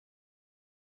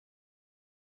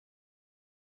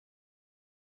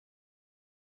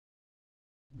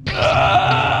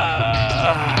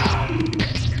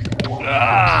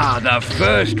the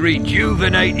first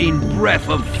rejuvenating breath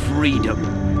of freedom.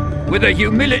 With the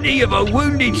humility of a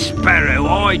wounded sparrow,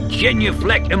 I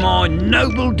genuflect to my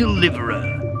noble deliverer.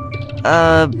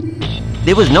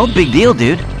 There was no big deal,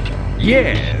 dude.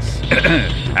 Yes.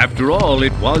 After all,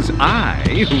 it was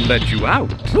I who let you out.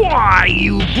 Why,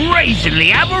 you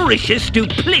brazenly avaricious,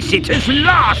 duplicitous,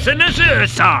 larcenous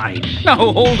ursine!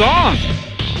 Now, hold on.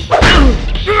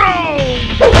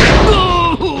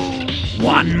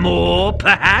 One more,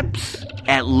 perhaps?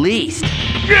 At least.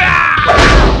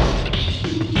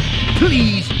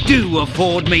 Please do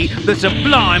afford me the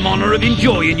sublime honor of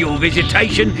enjoying your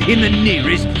visitation in the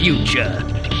nearest future.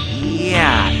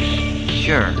 Yeah,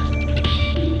 sure.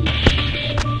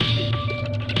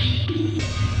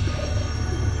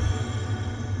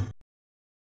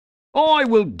 I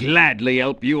will gladly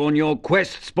help you on your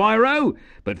quest, Spyro,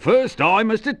 but first I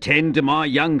must attend to my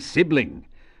young sibling.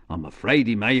 I'm afraid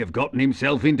he may have gotten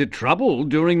himself into trouble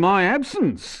during my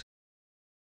absence.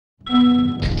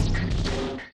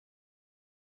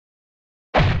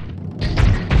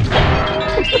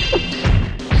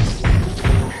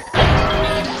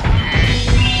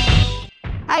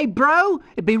 Hey, bro,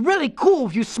 it'd be really cool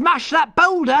if you smashed that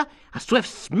boulder. A swift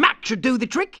smack should do the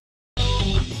trick.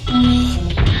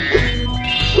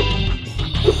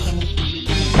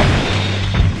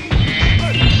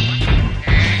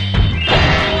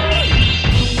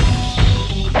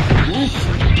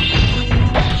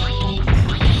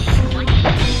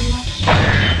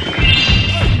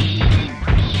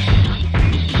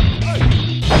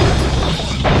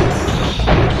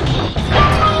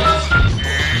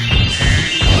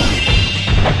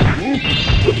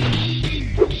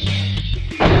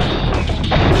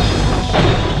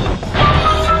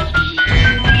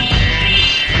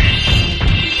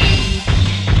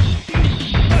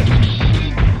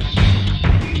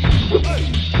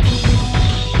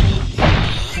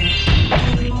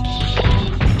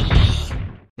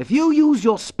 If you use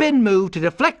your spin move to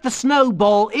deflect the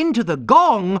snowball into the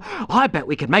gong, I bet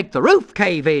we could make the roof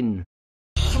cave in.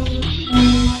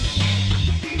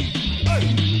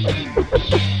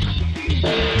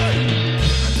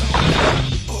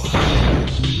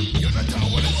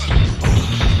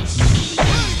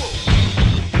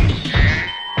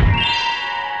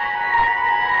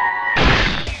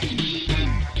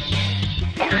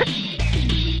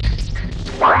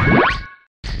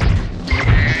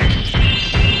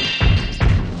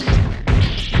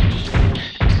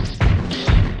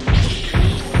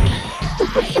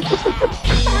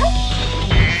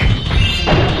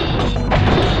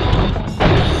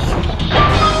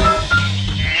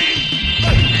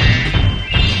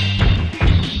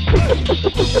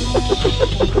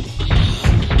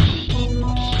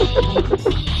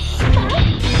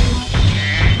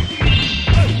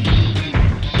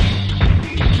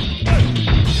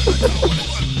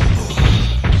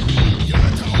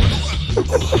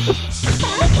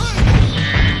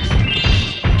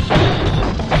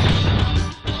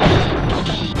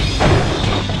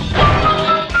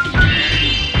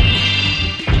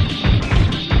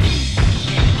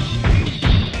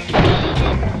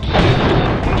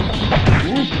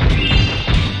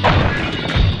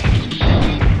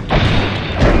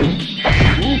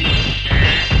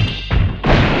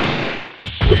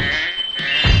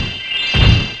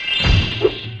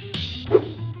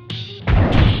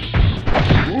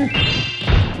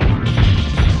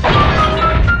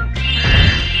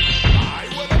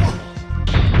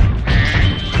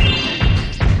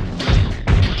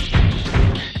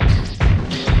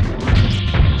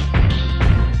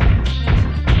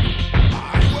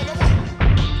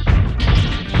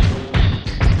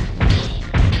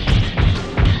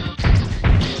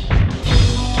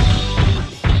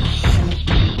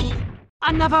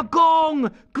 Another gong!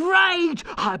 Great!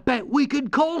 I bet we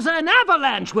could cause an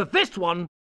avalanche with this one.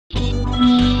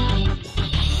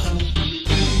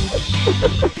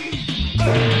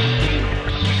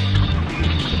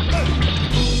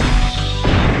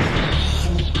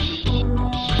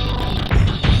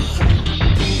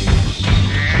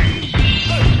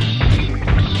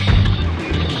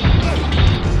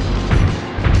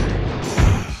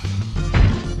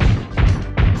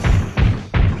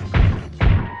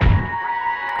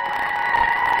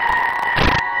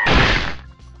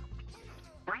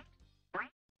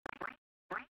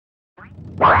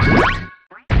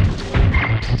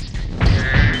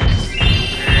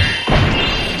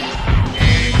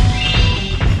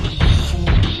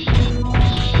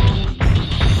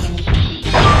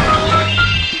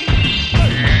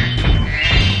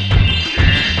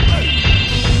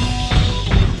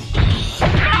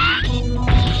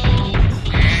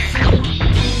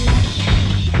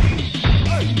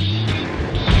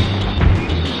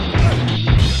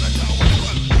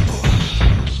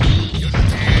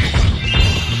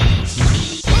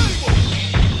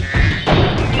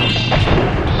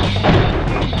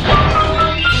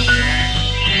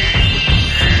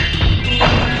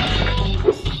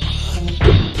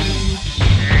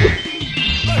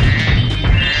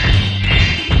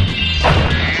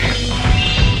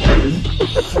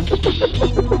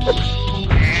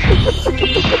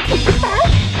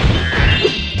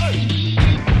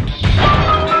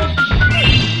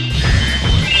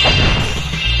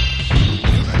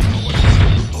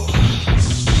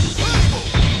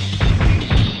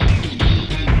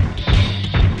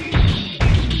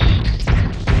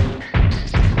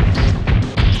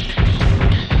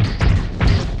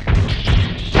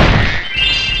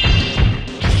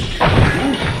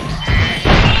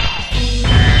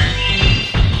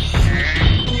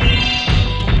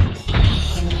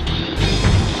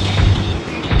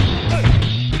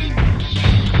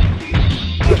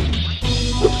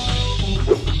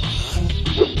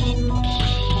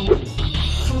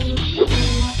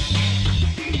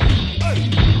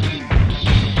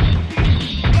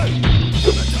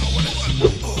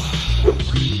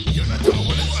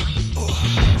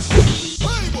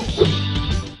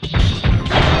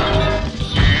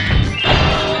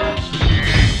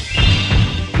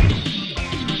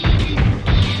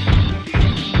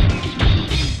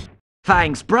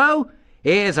 Thanks, bro.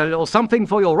 Here's a little something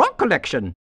for your rock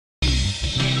collection.